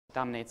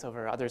dominates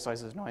over other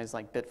sources of noise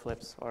like bit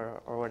flips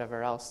or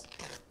whatever else.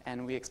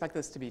 And we expect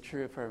this to be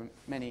true for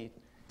many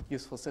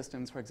useful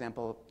systems, for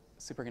example,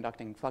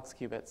 superconducting flux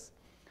qubits.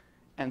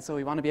 And so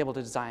we want to be able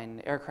to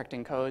design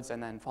error-correcting codes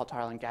and then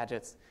fault-tolerant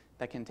gadgets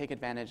that can take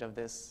advantage of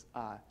this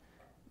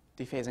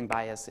dephasing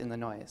bias in the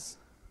noise.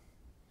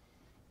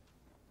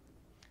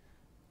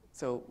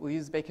 So we'll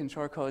use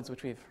Bacon-Shor codes,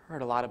 which we've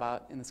heard a lot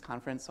about in this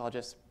conference, so I'll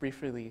just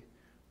briefly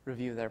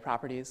review their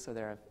properties. So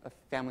they're a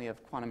family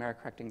of quantum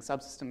error-correcting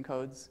subsystem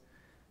codes.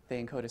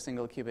 They encode a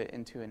single qubit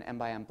into an m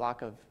by m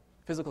block of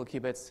physical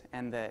qubits,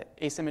 and the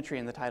asymmetry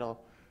in the title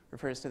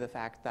refers to the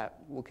fact that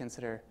we'll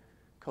consider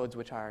codes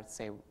which are,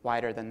 say,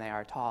 wider than they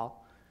are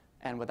tall.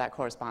 And what that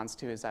corresponds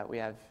to is that we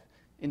have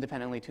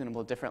independently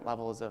tunable different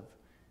levels of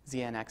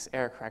ZNX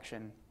error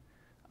correction.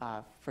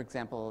 For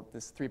example,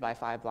 this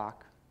 3x5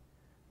 block,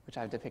 which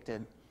I've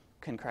depicted,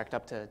 can correct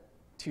up to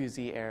 2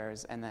 Z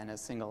errors and then a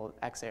single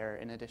X error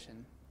in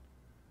addition.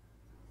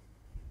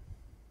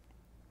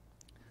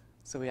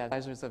 So we have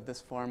stabilizers of this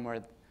form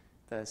where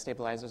the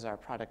stabilizers are a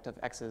product of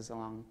X's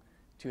along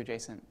 2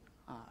 adjacent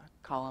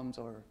columns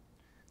or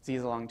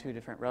Z's along 2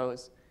 different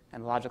rows.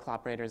 And the logical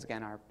operators,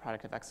 again, are a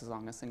product of X's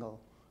along a single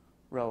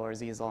row or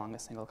Z's along a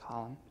single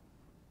column.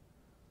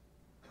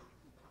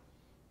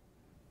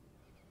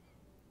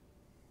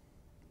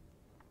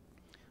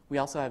 We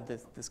also have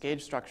this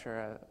gauge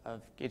structure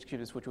of gauge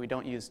qubits, which we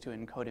don't use to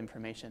encode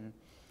information.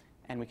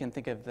 And we can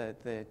think of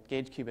the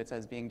gauge qubits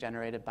as being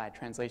generated by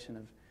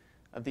translation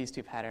of these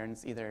two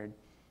patterns, either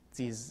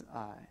Z's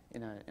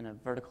in a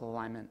vertical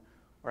alignment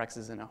or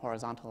X's in a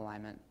horizontal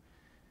alignment.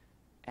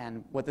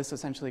 And what this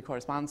essentially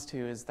corresponds to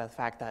is the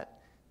fact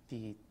that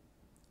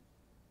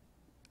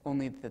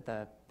only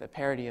the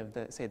parity of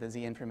the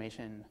Z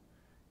information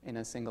in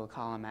a single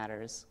column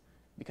matters,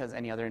 because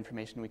any other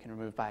information we can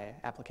remove by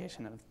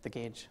application of the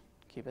gauge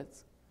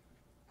qubits.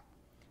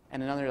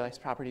 And another nice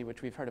property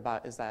which we've heard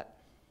about is that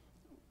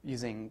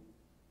using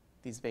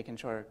these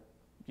Bacon-Shor,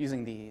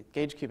 using the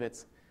gauge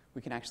qubits,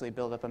 we can actually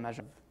build up a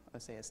measure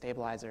of, say, a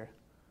stabilizer.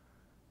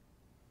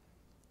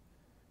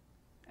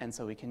 And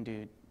so we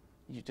can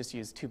just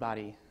use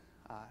two-body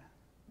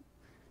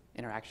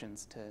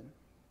interactions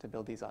to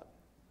build these up.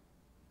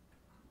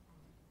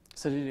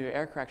 So to do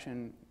error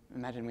correction,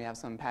 imagine we have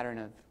some pattern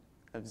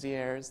of Z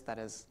errors that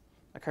has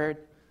occurred.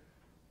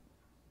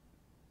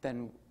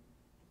 Then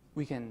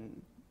we can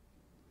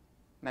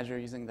measure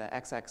using the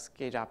XX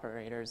gauge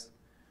operators.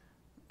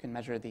 We can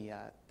measure the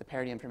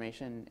parity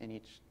information in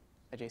each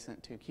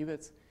adjacent 2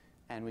 qubits,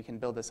 and we can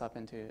build this up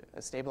into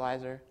a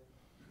stabilizer.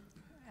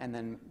 And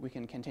then we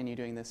can continue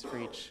doing this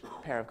for each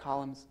pair of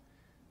columns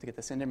to get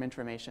the syndrome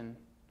information.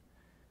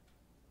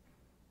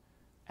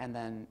 And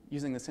then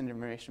using the syndrome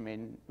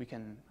information, we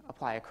can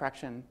apply a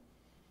correction.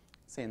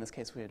 Say in this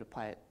case, we would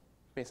apply it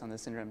based on the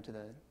syndrome to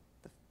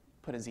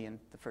put a Z in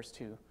the first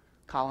 2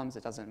 columns.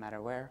 It doesn't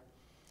matter where.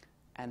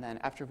 And then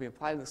after we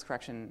apply this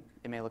correction,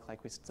 it may look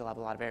like we still have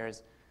a lot of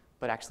errors,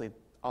 but actually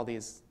all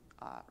these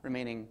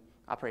remaining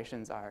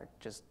operations are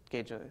just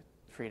gauge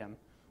freedom.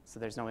 So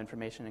there's no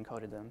information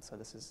encoded in them. So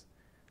this is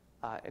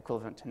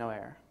equivalent to no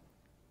error.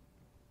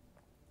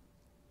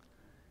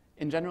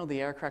 In general, the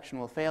error correction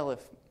will fail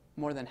if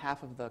more than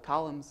half of the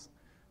columns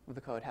of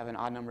the code have an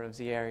odd number of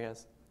Z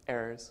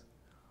errors,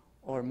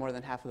 or more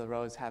than half of the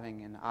rows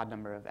having an odd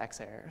number of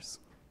X errors.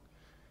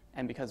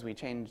 And because we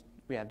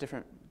have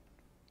different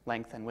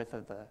length and width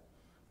of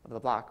the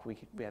block, we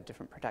have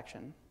different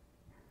protection.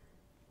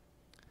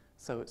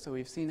 So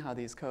we've seen how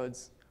these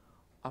codes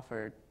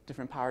offer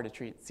different power to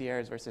treat Z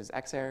errors versus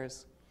X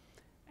errors.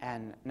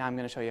 And now I'm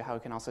going to show you how we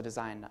can also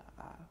design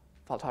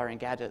fault-tolerant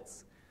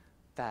gadgets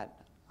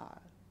that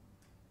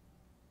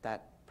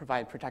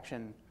provide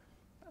protection,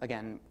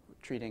 again,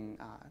 treating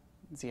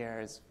Z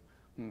errors,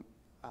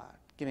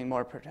 giving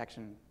more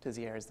protection to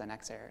Z errors than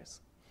X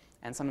errors.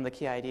 And some of the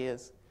key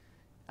ideas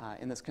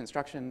in this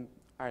construction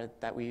are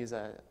that we use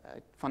a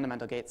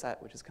fundamental gate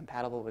set which is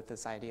compatible with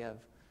this idea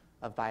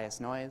of bias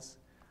noise.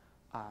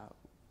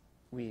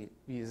 We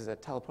use a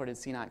teleported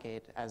CNOT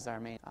gate as our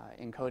main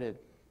encoded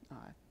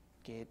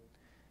gate,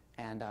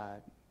 and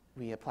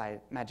we apply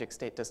magic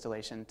state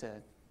distillation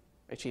to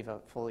achieve a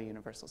fully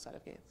universal set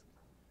of gates.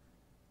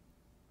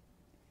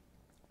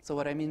 So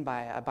what I mean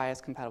by a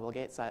bias-compatible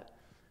gate set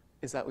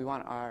is that we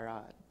want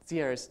our Z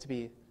errors to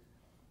be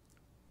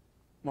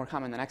more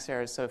common than X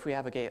errors. So if we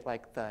have a gate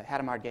like the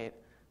Hadamard gate,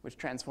 which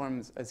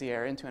transforms a Z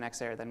error into an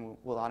X error, then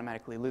we'll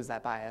automatically lose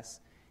that bias,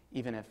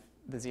 even if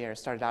the Z error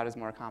started out as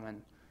more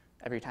common.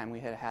 Every time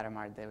we hit a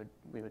Hadamard,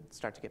 we would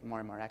start to get more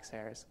and more X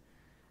errors.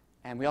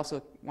 And we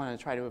also want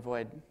to try to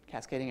avoid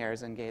cascading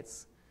errors in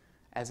gates,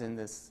 as in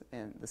the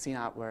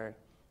CNOT, where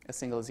a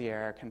single Z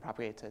error can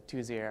propagate to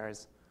 2 Z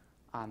errors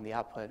on the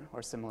output,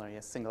 or similarly,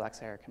 a single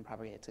X error can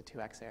propagate to 2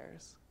 X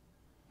errors.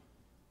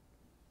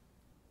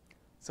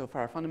 So for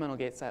our fundamental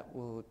gate set,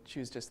 we'll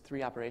choose just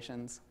 3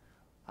 operations: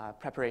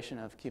 preparation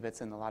of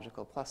qubits in the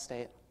logical plus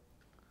state,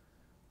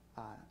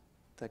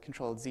 the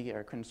controlled Z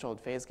or controlled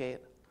phase gate,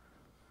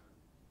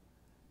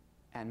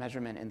 and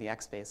measurement in the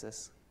X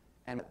basis.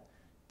 And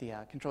the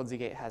controlled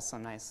z-gate has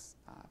some nice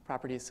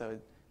properties. So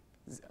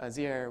a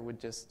z-error would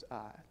just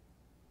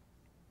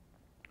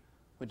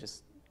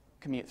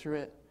commute through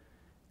it,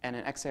 and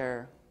an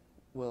x-error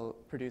will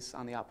produce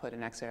on the output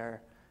an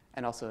x-error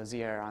and also a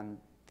z-error on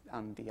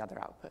the other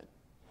output.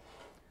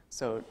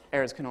 So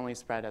errors can only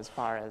spread as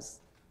far as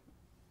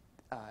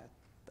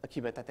a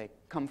qubit that they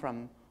come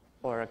from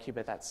or a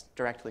qubit that's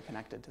directly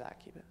connected to that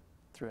qubit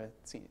through a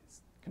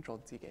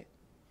controlled z-gate.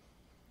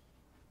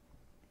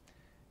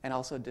 And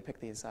also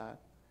depict these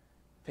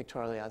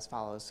pictorially as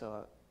follows.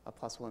 So a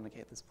plus will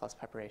indicate this plus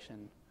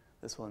preparation,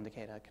 this will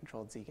indicate a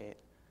controlled z-gate,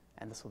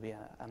 and this will be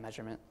a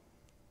measurement.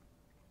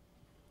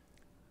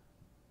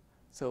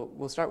 So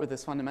we'll start with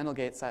this fundamental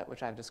gate set,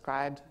 which I've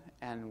described,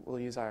 and we'll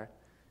use our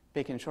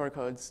Bacon-Shor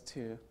codes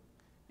to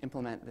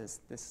implement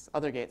this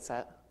other gate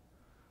set.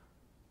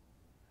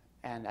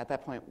 And at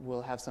that point,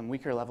 we'll have some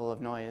weaker level of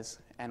noise,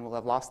 and we'll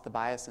have lost the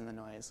bias in the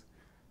noise.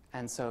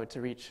 And so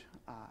to reach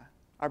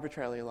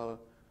arbitrarily low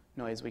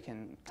noise, we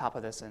can top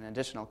of this an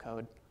additional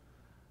code.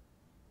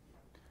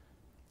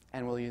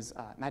 And we'll use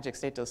magic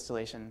state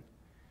distillation,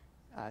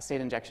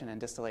 state injection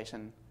and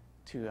distillation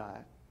to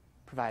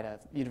provide a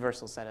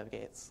universal set of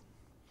gates.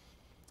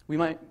 We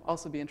might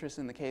also be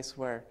interested in the case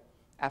where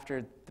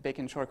after the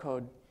Bacon-Shor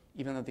code,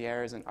 even though the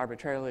error isn't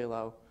arbitrarily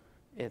low,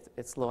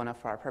 it's low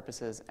enough for our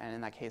purposes, and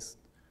in that case,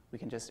 we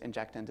can just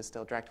inject and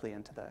distill directly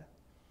into the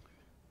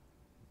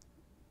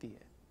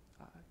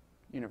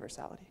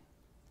universality.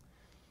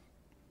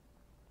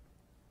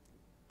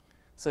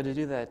 So to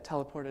do the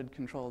teleported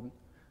controlled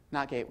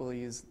NOT gate, we'll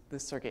use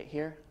this circuit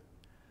here.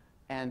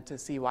 And to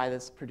see why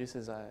this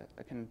produces a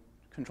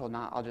controlled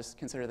NOT, I'll just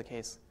consider the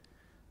case,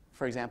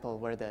 for example,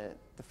 where the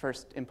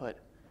first input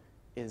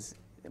is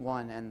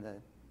 1 and the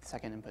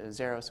second input is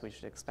 0, so we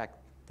should expect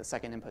the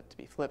second input to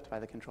be flipped by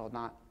the controlled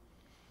NOT.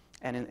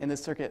 And in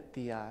this circuit,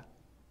 the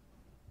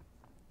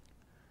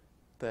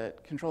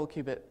control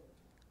qubit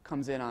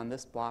comes in on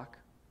this block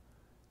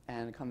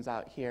and comes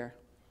out here,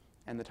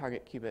 and the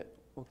target qubit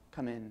will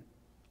come in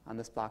on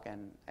this block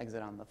and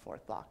exit on the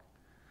fourth block.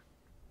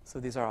 So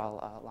these are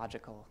all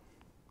logical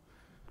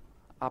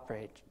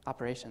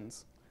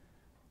operations.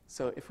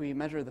 So if we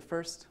measure the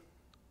first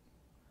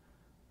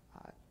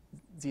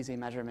ZZ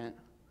measurement,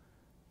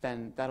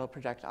 then that'll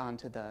project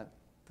onto the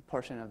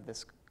portion of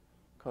this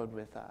code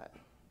with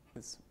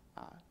this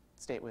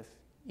state with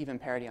even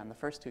parity on the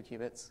first 2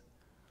 qubits.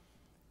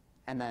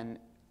 And then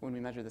when we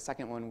measure the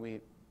second one,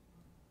 we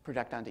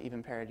project onto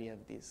even parity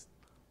of these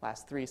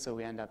last 3, so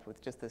we end up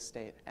with just this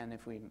state. And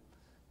if we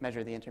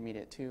measure the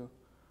intermediate 2,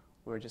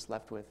 we're just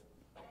left with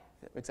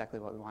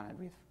exactly what we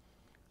wanted.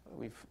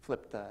 We've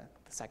flipped the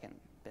second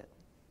bit.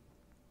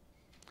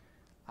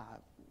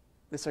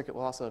 This circuit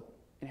will also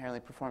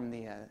inherently perform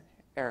the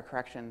error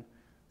correction,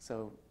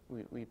 so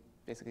we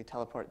basically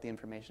teleport the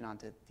information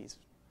onto these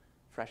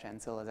fresh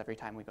ancillas every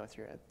time we go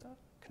through a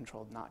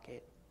controlled NOT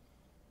gate.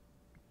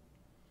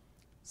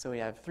 So we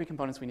have 3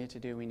 components we need to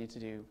do. We need to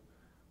do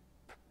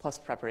plus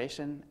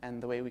preparation,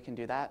 and the way we can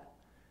do that,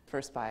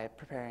 first by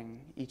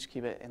preparing each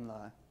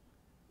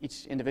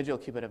each individual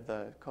qubit of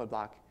the code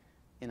block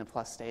in a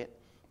plus state.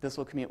 This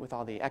will commute with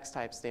all the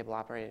X-type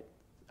stabilizers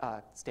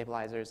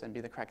and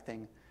be the correct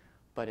thing,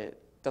 but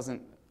it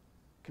doesn't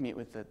commute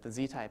with the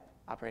Z-type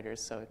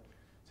operators. So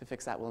to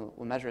fix that, we'll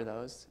measure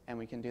those, and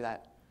we can do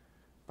that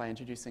by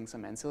introducing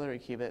some ancillary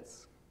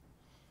qubits,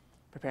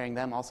 preparing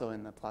them also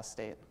in the plus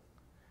state,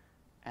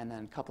 and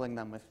then coupling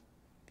them with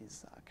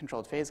these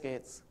controlled phase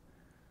gates.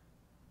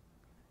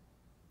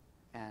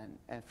 And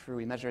after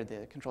we measure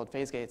the controlled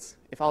phase gates,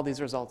 if all these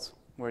results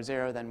were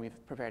 0, then we've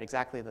prepared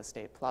exactly the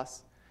state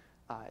plus.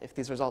 If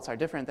these results are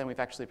different, then we've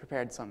actually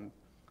prepared some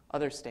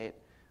other state,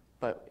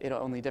 but it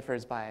only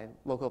differs by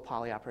local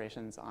poly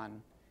operations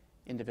on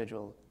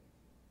individual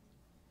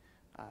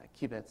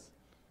qubits,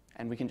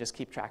 and we can just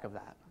keep track of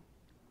that.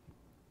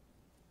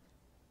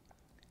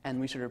 And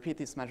we should repeat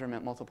this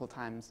measurement multiple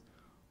times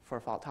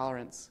for fault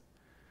tolerance.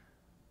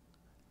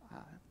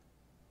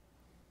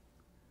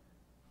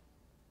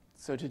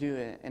 So to do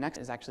an X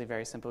is actually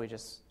very simple.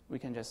 We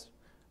can just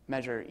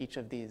measure each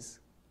of these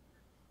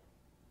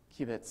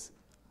qubits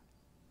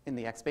in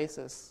the X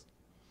basis.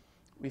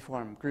 We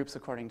form groups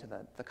according to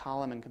the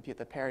column and compute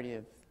the parity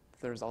of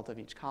the result of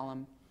each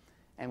column.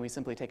 And we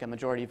simply take a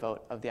majority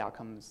vote of the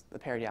outcomes, the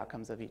parity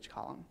outcomes of each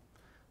column.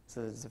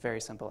 So this is a very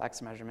simple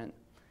X measurement.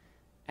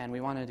 And we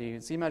want to do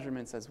Z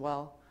measurements as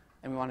well.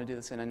 And we want to do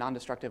this in a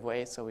non-destructive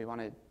way. So we want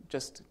to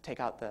just take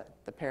out the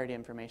parity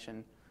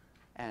information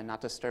and not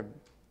disturb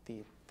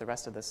the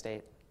rest of the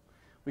state.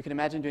 We can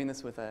imagine doing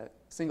this with a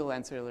single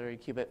ancillary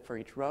qubit for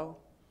each row,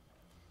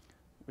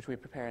 which we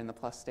prepare in the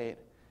plus state,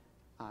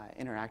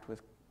 interact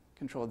with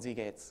controlled Z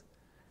gates,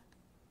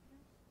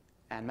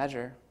 and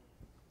measure.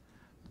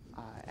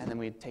 And then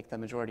we take the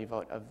majority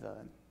vote of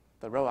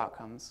the row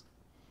outcomes.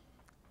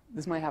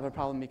 This might have a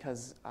problem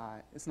because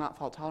it's not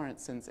fault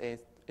tolerant, since a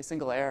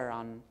single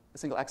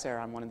X error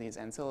on one of these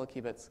ancilla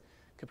qubits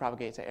could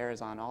propagate to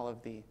errors on all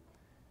of the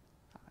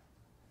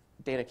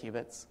data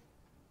qubits.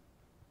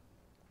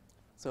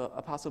 So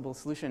a possible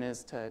solution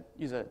is to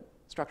use a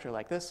structure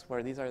like this,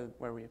 where these are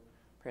where we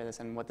prepare this.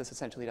 And what this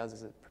essentially does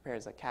is it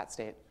prepares a cat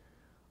state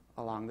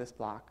along this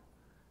block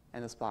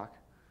and this block.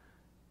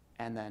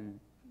 And then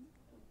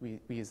we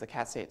use the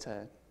cat state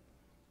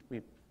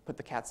we put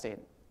the cat state,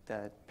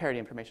 the parity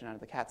information out of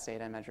the cat state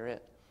and measure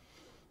it.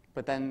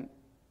 But then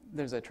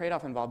there's a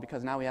trade-off involved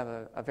because now we have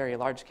a very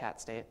large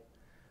cat state.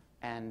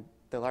 And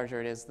the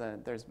larger it is,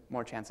 there's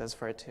more chances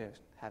for it to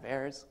have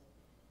errors.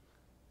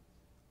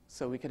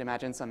 So we could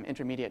imagine some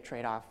intermediate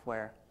trade-off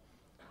where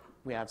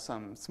we have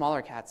some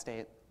smaller cat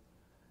state,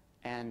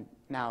 and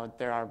now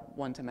there are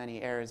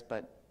one-to-many errors,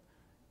 but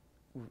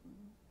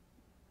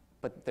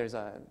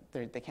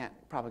they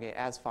can't propagate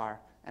as far,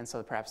 and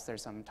so perhaps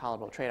there's some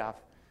tolerable trade-off,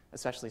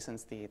 especially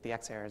since the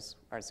X errors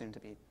are assumed to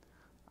be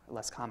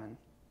less common.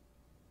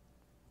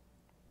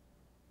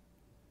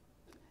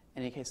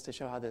 In any case, to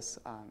show how this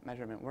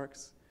measurement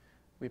works,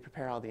 we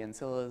prepare all the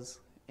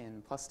ancillas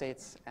in plus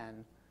states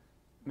and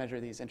measure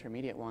these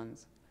intermediate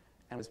ones,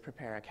 and we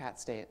prepare a cat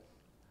state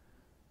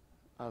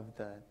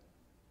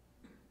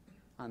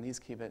on these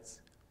qubits,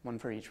 one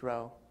for each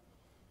row,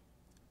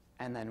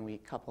 and then we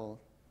couple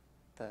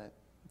the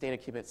data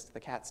qubits to the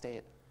cat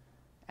state,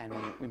 and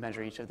we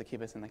measure each of the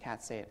qubits in the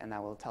cat state, and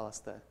that will tell us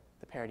the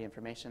parity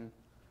information.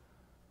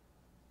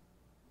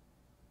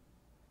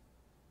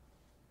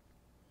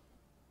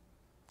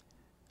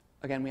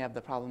 Again, we have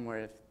the problem where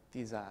if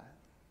these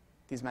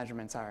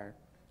measurements are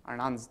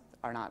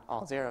not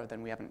all zero,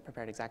 then we haven't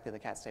prepared exactly the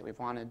cat state we've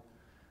wanted,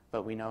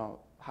 but we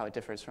know how it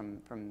differs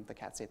from the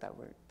cat state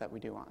that we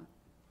do want.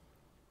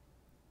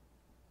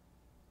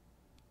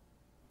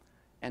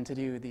 And to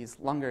do these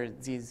longer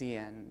ZZ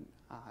and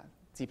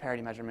Z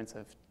parity measurements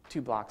of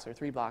 2 blocks or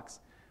 3 blocks,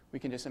 we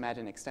can just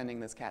imagine extending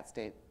this cat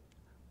state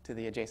to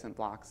the adjacent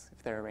blocks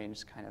if they're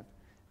arranged kind of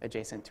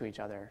adjacent to each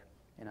other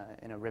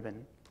in a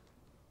ribbon.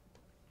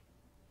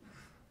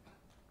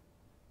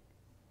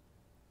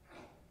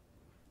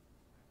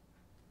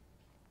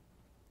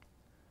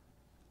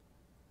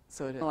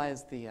 So to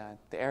analyze the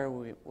error,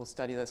 we'll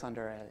study this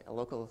under a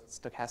local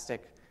stochastic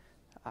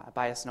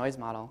bias noise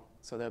model.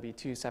 So there'll be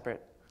 2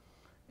 separate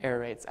error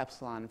rates,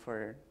 epsilon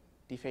for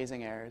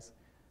dephasing errors,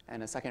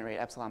 and a second rate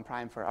epsilon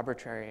prime for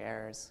arbitrary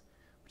errors,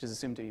 which is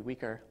assumed to be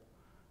weaker.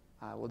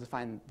 We'll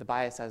define the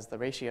bias as the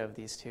ratio of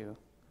these 2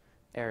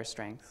 error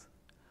strengths.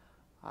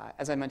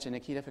 As I mentioned, a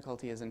key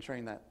difficulty is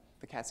ensuring that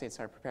the cat states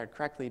are prepared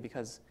correctly,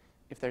 because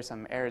if there's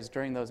some errors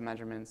during those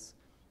measurements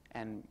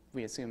and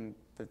we assume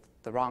that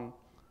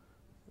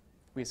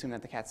we assume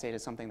that the cat state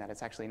is something that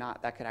it's actually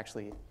not, that could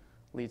actually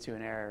lead to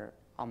an error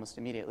almost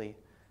immediately.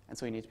 And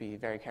so we need to be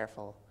very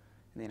careful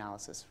in the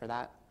analysis for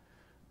that.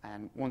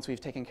 And once we've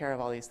taken care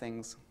of all these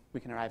things, we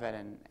can arrive at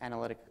an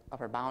analytic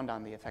upper bound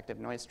on the effective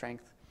noise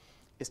strength.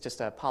 It's just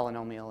a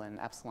polynomial in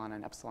epsilon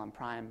and epsilon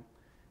prime,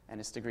 and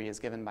its degree is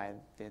given by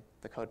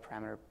the code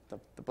parameter,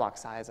 the block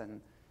size,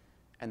 and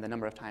the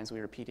number of times we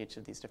repeat each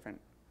of these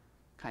different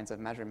kinds of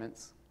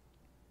measurements.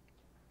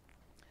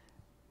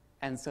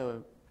 And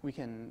so we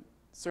can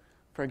search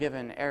for a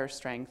given error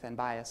strength and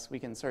bias. We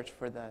can search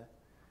for the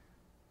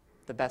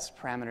best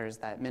parameters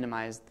that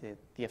minimize the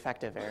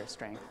effective error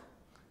strength.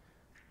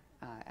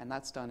 And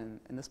that's done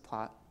in this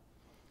plot.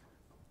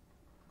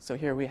 So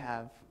here we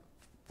have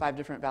 5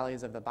 different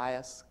values of the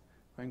bias,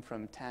 going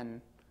from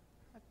 1,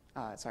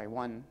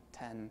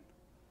 10,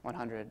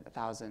 100,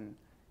 1,000,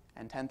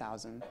 and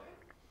 10,000.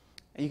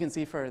 And you can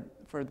see for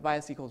the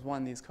bias equals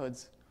 1, these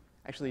codes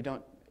actually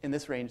don't, in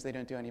this range, they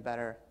don't do any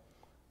better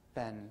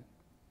than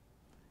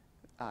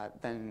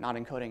not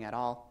encoding at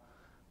all.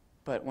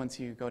 But once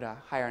you go to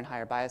higher and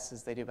higher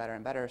biases, they do better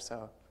and better.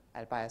 So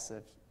at bias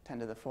of 10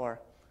 to the 4,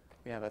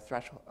 we have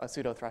a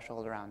pseudo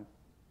threshold around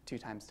 2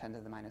 times 10 to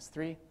the minus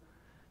 3.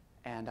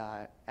 And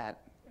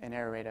at an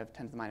error rate of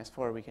 10 to the minus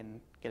 4, we can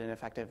get an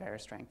effective error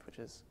strength, which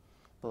is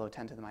below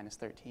 10 to the minus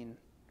 13.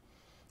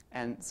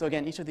 And so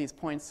again, each of these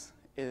points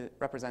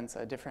represents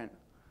a different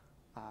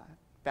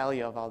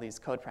value of all these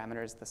code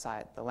parameters,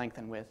 the length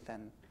and width,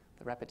 and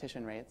the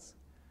repetition rates.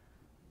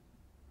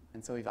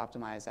 And so we've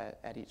optimized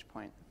at each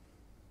point.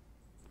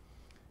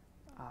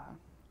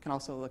 Can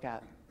also look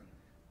at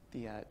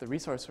the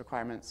resource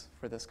requirements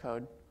for this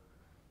code.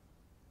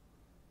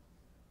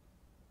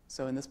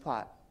 So in this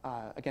plot,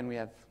 again, we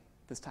have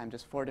this time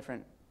just 4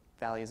 different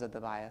values of the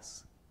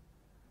bias.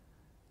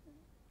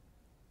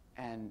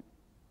 And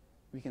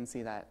we can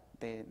see that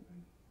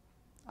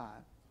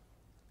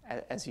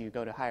as you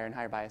go to higher and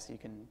higher bias, you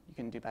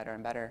can do better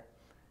and better.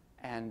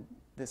 And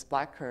this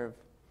black curve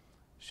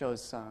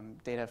shows some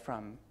data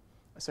from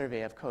a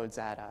survey of codes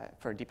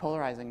for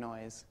depolarizing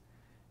noise,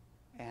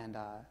 and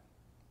a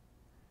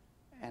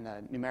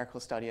numerical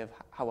study of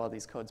how well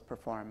these codes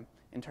perform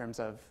in terms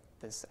of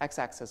this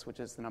x-axis, which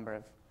is the number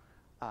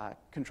of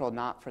controlled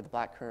not for the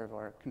black curve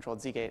or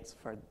controlled z gates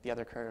for the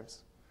other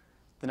curves,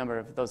 the number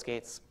of those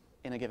gates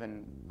in a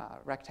given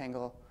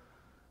rectangle,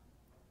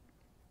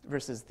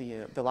 versus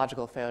the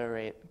logical failure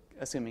rate,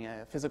 assuming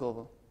a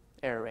physical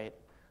error rate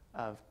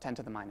of 10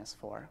 to the minus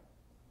 4.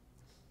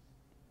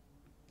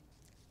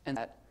 And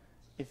that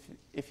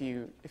if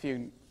you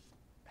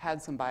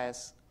had some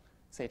bias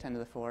say 10 to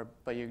the 4,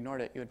 but you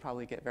ignored it, you would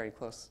probably get very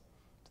close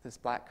to this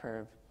black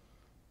curve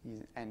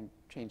and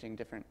changing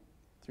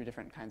through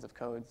different kinds of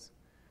codes.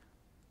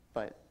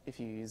 But if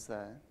you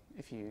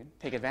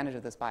take advantage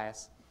of this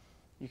bias,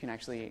 you can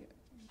actually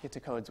get to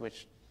codes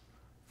which,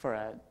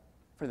 for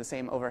the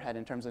same overhead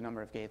in terms of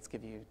number of gates,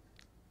 give you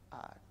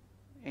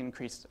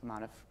increased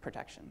amount of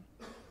protection.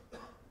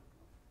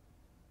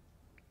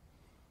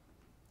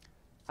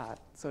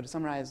 So to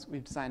summarize,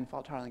 we've designed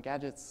fault-tolerant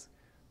gadgets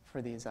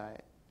for these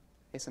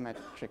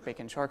asymmetric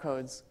Bacon-Shor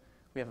codes.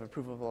 We have a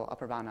provable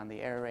upper bound on the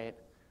error rate,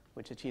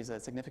 which achieves a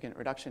significant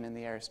reduction in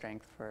the error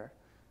strength for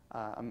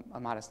a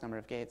modest number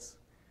of gates.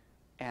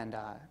 And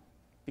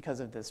because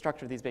of the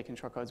structure of these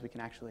Bacon-Shor codes, we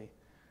can actually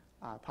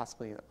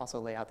possibly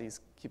also lay out these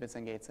qubits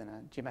and gates in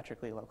a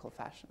geometrically local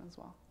fashion as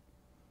well.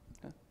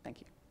 So,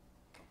 thank you.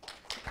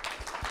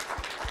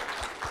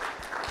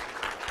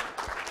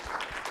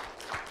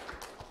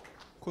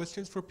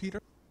 Questions for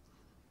Peter?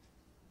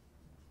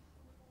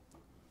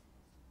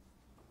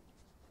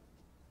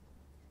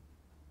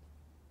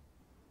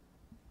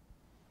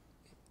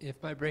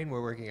 If my brain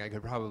were working, I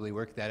could probably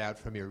work that out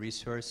from your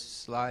resource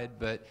slide.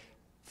 But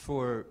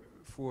for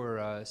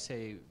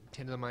say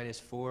 10 to the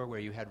minus 4, where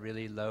you had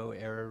really low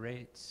error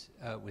rates,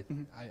 with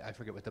I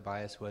forget what the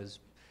bias was.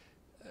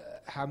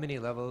 How many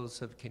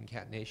levels of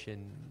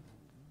concatenation?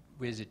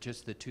 Is it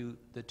just the two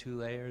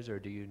layers, or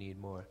do you need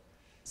more?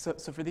 So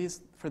for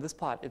this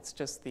plot, it's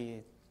just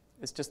the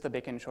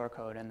Bacon-Shor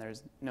code, and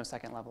there's no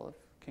second level of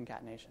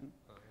concatenation.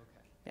 Oh,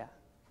 okay.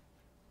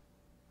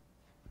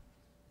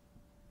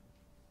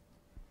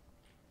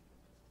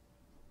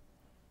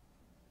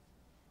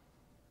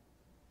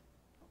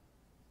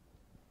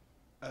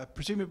 Yeah.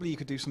 Presumably, you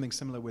could do something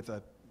similar with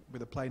a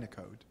planar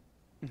code.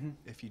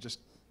 If you just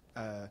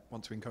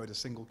want to encode a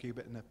single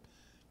qubit in a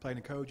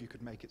planar code, you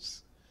could make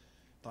its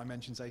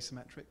dimensions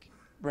asymmetric.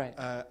 Right.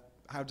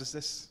 How does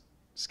this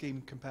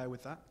scheme compare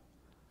with that?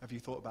 Have you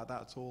thought about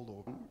that at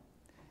all? Or?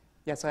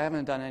 Yeah, so I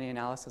haven't done any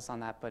analysis on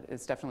that, but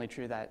it's definitely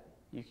true that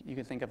you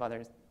could think of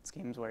other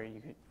schemes where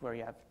you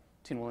have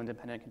tunable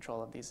independent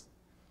control of these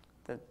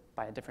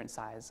by a different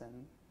size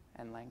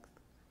and length.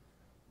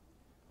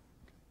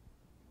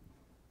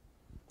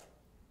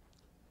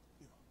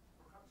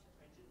 Perhaps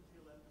I didn't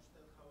really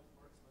understand how it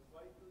works, but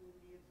why do you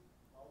need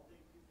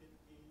multi-qubit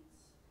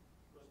gates?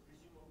 Because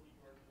presumably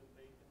you are doing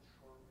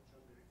Bacon-Shor, which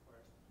only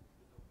requires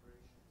 2-qubit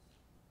operations.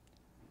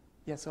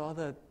 Yeah, so all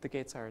the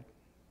gates are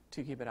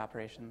 2-qubit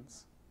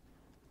operations.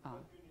 Why do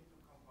you need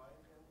to combine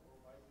them, or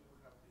why do you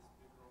have this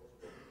big row of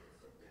gates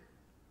for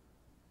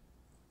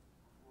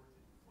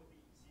the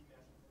Z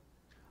measurement?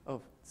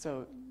 Oh,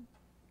 so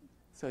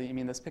you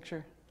mean this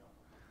picture? No.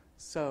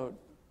 So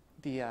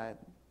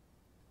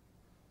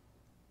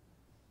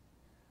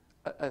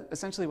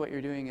essentially what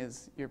you're doing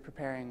is you're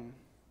preparing,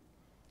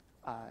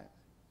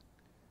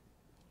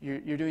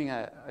 you're doing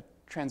a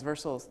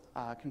transversal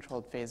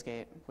controlled phase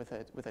gate with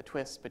a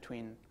twist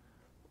between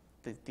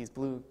this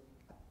blue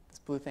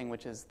thing,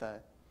 which is the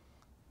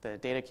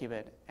data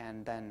qubit,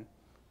 and then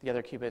the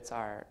other qubits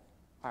are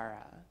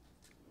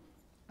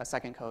a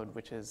second code,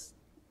 which is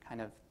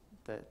kind of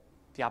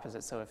the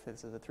opposite. So if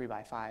this is a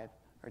 3x5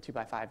 or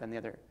 2x5, then the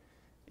other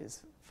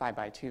is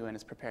 5x2 and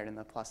is prepared in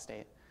the plus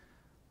state.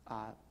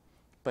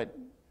 But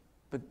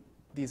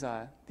these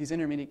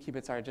intermediate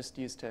qubits are just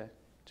used to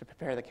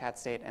prepare the cat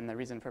state, and the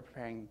reason for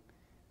preparing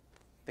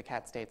the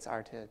cat states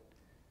are to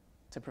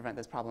prevent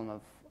this problem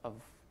of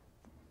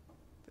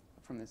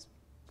from this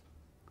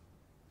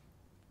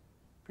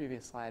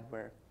previous slide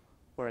where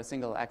a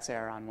single X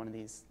error on one of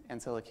these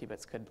ancilla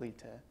qubits could lead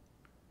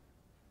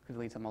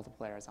to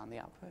multiple errors on the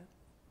output.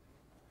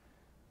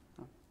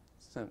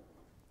 So,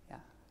 yeah.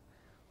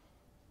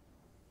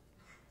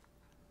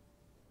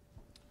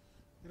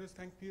 Let us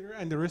thank Peter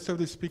and the rest of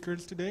the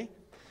speakers today.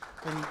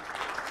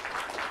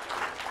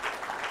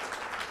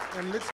 And let's